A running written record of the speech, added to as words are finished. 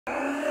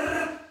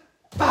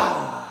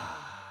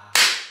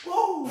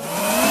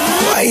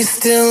Why you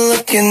still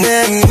looking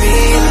at me?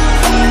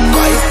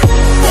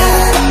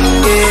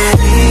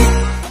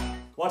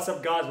 What's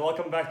up guys,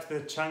 welcome back to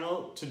the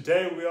channel.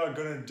 Today we are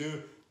going to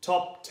do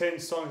top 10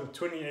 songs of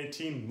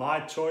 2018,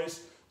 my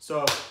choice.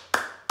 So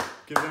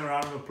give them a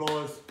round of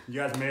applause, you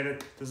guys made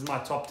it. This is my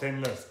top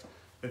 10 list.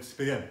 Let's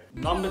begin.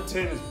 Number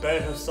 10 is Bey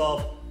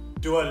herself,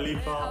 Dua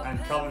Lipa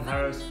and Calvin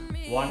Harris,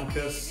 One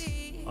Kiss.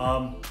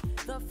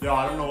 Yeah,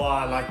 I don't know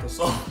why I like the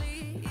song.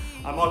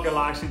 I'm not gonna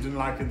lie, I actually didn't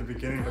like it at the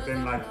beginning, but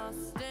then like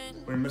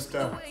when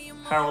Mr.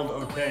 Harold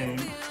O'Kane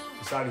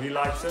decided he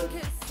likes it,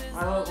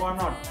 I thought why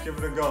not, give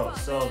it a go.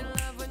 So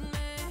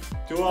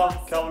Dua,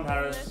 Calvin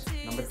Harris,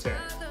 number 10.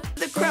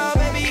 The crowd,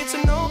 baby, it's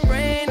a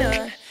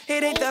no-brainer.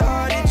 It ain't that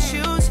hard to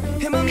choose.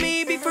 Him or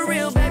me, be for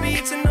real, baby,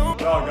 it's a no.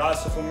 Well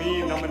guys, so for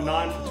me, number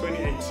 9 for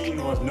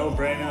 2018 was No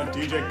Brainer,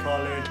 DJ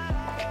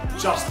Khaled,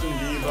 Justin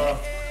Bieber,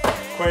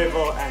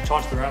 Quavo and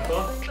Chance the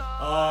Rapper.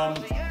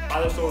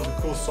 I just thought it was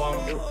a cool song.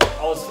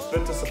 I was a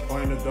bit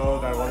disappointed though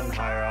that it wasn't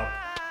higher up.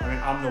 I mean,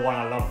 I'm the one,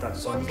 I love that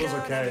song. It was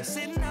okay,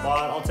 but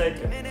I'll take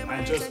it. And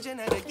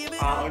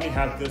I only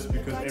have this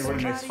because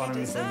everybody makes fun of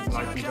me for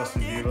liking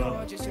Justin Bieber.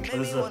 But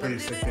this is a pretty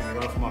sick thing. I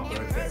got it for my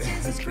birthday.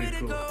 It's pretty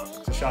cool.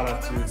 So shout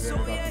out to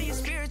whoever got me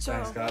this.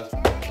 Thanks guys.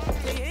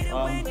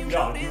 Yeah, You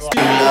love me, I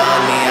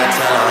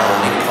tell her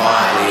only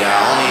partly. I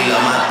only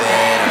love my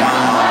bed and my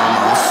mom,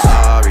 I'm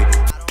sorry.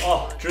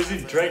 Oh,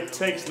 Drizzy Drake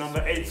takes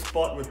number 8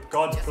 spot with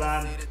God's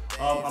Plan.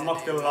 I'm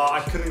not gonna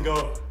lie, I couldn't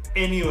go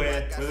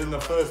anywhere within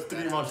the first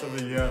 3 months of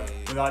the year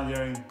without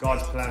hearing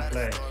God's Plan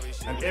play.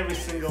 And every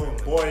single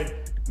boy,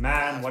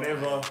 man,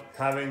 whatever,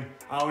 having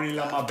I only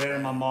love my bed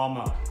and my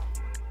mama.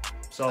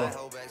 So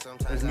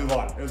let's move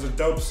on. It was a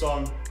dope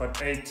song,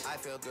 but 8.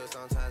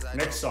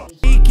 Next song.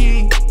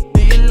 Kiki,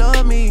 do you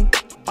love me?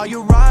 Are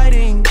you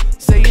riding?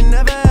 Say you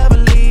never ever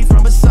leave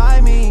from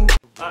beside me.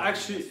 I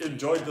actually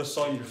enjoyed the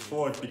song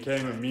before it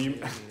became a meme.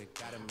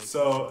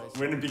 So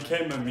when it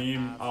became a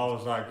meme, I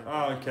was like,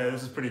 oh, okay,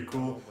 this is pretty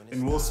cool.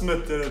 And Will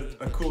Smith did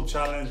a cool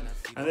challenge,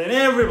 and then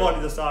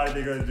everybody decided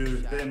they're going to do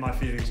the In My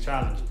Feelings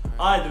challenge.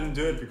 I didn't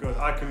do it because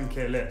I couldn't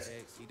care less.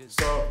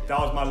 So that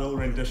was my little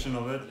rendition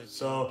of it.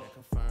 So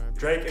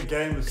Drake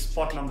again with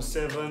spot number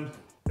 7.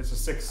 It's a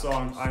sick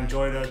song. I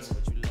enjoyed it.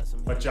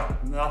 But yeah,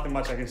 nothing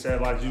much I can say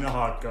about it. You know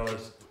how it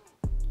goes.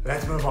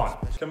 Let's move on.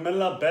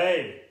 Camilla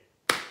Bey,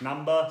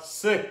 number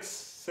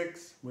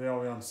 6. Where are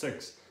we on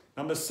 6?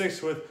 Number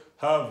 6 with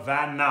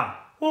Havana.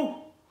 Woo.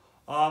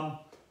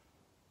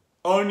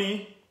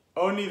 Only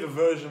the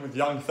version with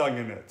Young Thug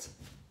in it.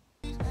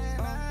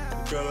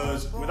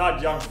 Because without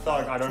Young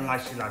Thug, I don't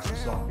actually like the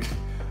song.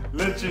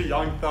 Literally,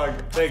 Young Thug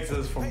takes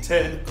us from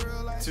 10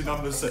 to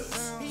number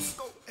 6.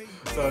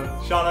 So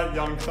shout out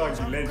Young Thug,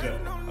 you legend.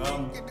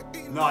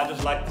 No, I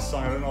just like the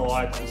song. I don't know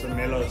why. It's a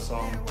mellow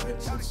song.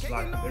 It's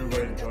like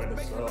everybody enjoyed it,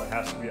 so it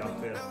has to be up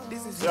there.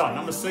 So yeah,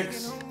 number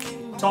 6,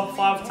 top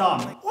 5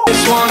 time.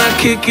 Just wanna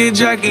kick it,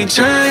 Jackie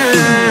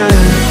Chan.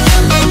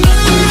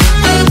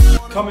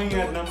 Coming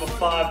at number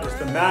 5 is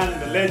the man,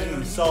 the legend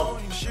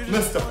himself,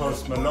 Mr.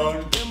 Post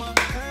Malone.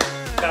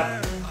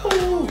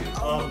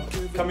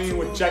 Coming in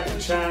with Jackie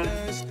Chan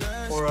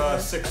for a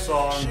sick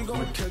song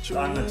with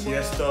Anna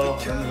Tiesto.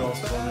 I don't know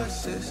who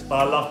else is on it, but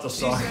I love the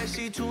song.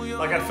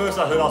 Like at first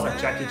I heard, I was like,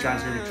 Jackie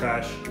Chan's gonna be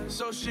trash,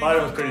 but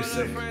it was pretty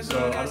sick.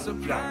 So yeah,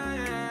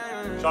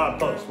 shout out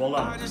Post, well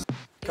done.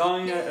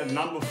 Coming in at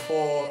number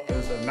 4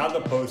 is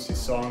another Posty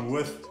song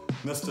with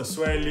Mr.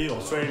 Sway Lee,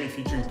 or Sway Lee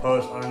featuring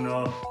Post. I don't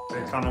know,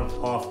 they're kind of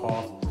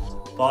half-half.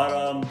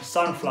 But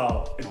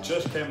Sunflower, it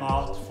just came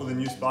out for the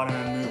new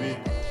Spider-Man movie.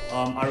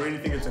 I really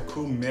think it's a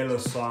cool mellow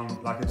song.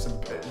 Like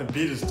the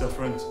beat is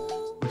different,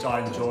 which I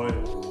enjoyed.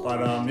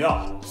 But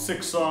yeah,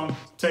 sick song,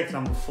 take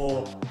number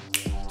 4.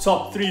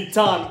 Top 3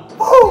 time.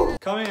 Woo!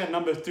 Coming at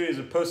number 3 is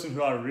a person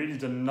who I really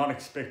did not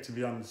expect to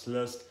be on this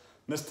list.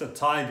 Mr.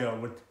 Tiger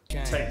with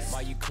Taste.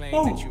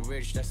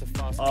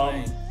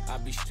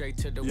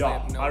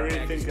 Yeah, I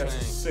really think that's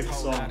a sick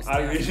song.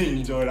 I really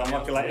enjoyed it. I'm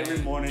not gonna lie, every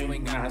morning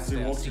when I had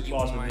to walk to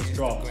class with this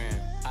drop,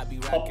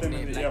 popped in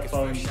the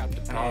earphones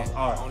and I was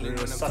alright.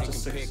 It was such a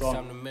sick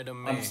song.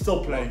 I'm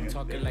still playing it.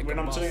 When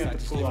I'm chilling at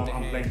the pool,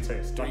 I'm playing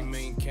Taste. Like,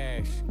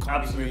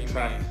 absolute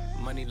track.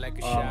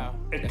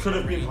 It could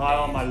have been higher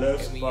on my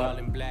list, but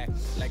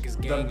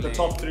the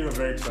top 3 were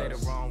very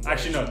close.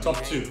 Actually no,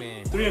 top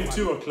 2. 3 and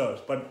 2 were close,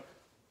 but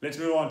let's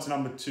move on to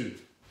number 2.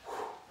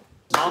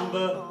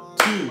 Number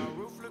 2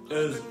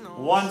 is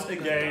once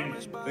again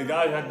the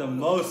guy who had the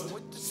most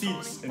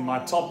seats in my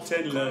top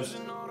 10 list,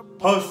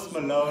 Post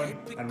Malone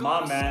and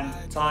my man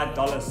Ty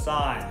Dolla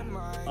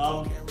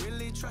 $ign.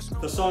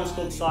 The song is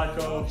called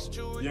Psycho.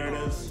 Here it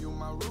is.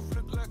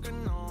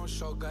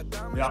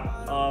 Yeah.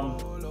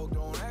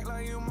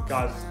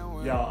 Guys.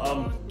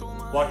 Yeah.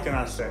 What can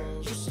I say?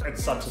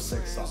 It's such a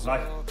sick song.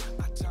 Like,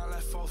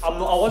 I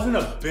wasn't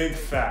a big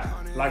fan.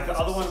 Like the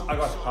other ones I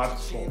got hyped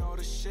for,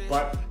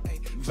 but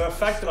the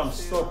fact that I'm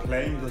still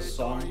playing this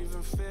song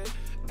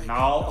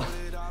now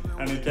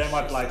and it came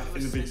out like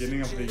in the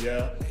beginning of the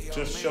year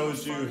just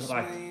shows you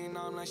like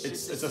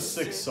it's a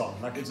sick song.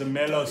 Like it's a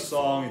mellow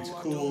song, it's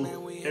cool,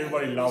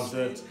 everybody loves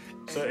it,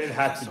 So it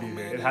had to be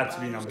there. It had to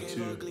be number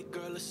 2.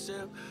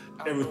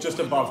 It was just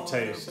above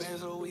Taste.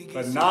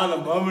 But now the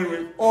moment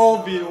we've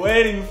all been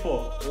waiting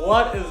for.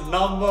 What is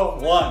number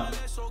 1?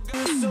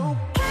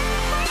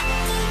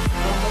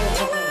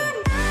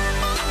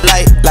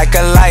 Like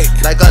a light,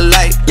 like a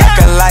light, like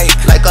a light,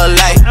 like a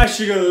light. I'm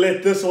actually gonna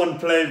let this one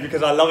play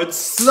because I love it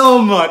so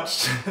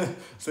much.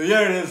 So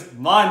here it is,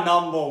 my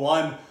number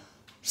 1,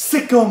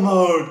 Sicko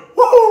Mode.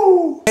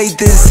 Woo! Hate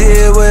this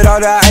here with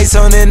all the ice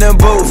on in the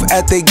booth.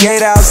 At the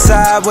gate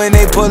outside, when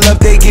they pull up,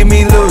 they give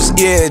me loose.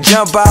 Yeah,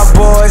 jump out,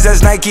 boys.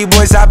 That's Nike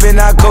boys hopping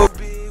out cold.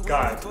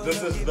 Guys,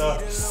 this is the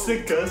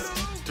sickest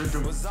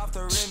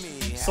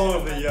song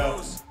of the year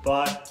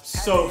by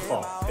so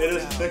far. It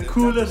is the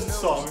coolest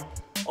song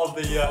of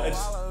the year.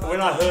 When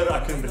I heard it, I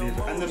couldn't believe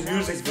it. And the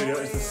music video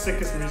is the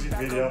sickest music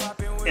video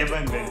ever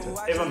invented,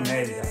 ever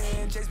made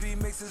actually.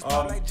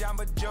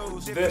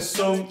 It's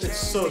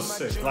so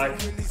sick.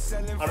 Like,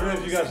 I don't know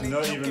if you guys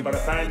know even, but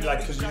apparently, like,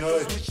 because you know,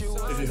 if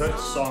you heard the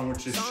song,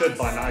 which you should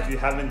by now, if you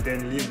haven't,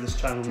 then leave this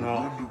channel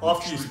now.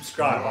 After you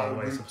subscribe, by the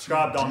way,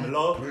 subscribe down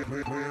below.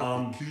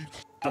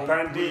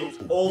 Apparently,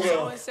 all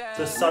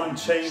the sudden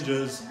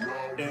changes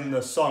in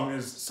the song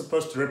is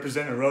supposed to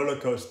represent a roller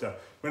coaster.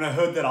 When I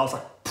heard that, I was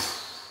like,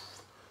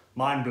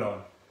 mind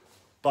blown.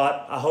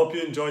 But I hope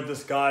you enjoyed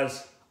this,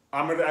 guys.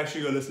 I'm gonna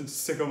actually go listen to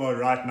Sicko Mode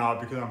right now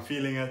because I'm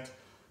feeling it.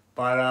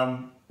 But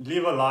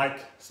leave a like,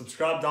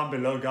 subscribe down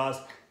below, guys,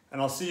 and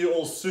I'll see you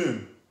all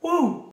soon. Woo!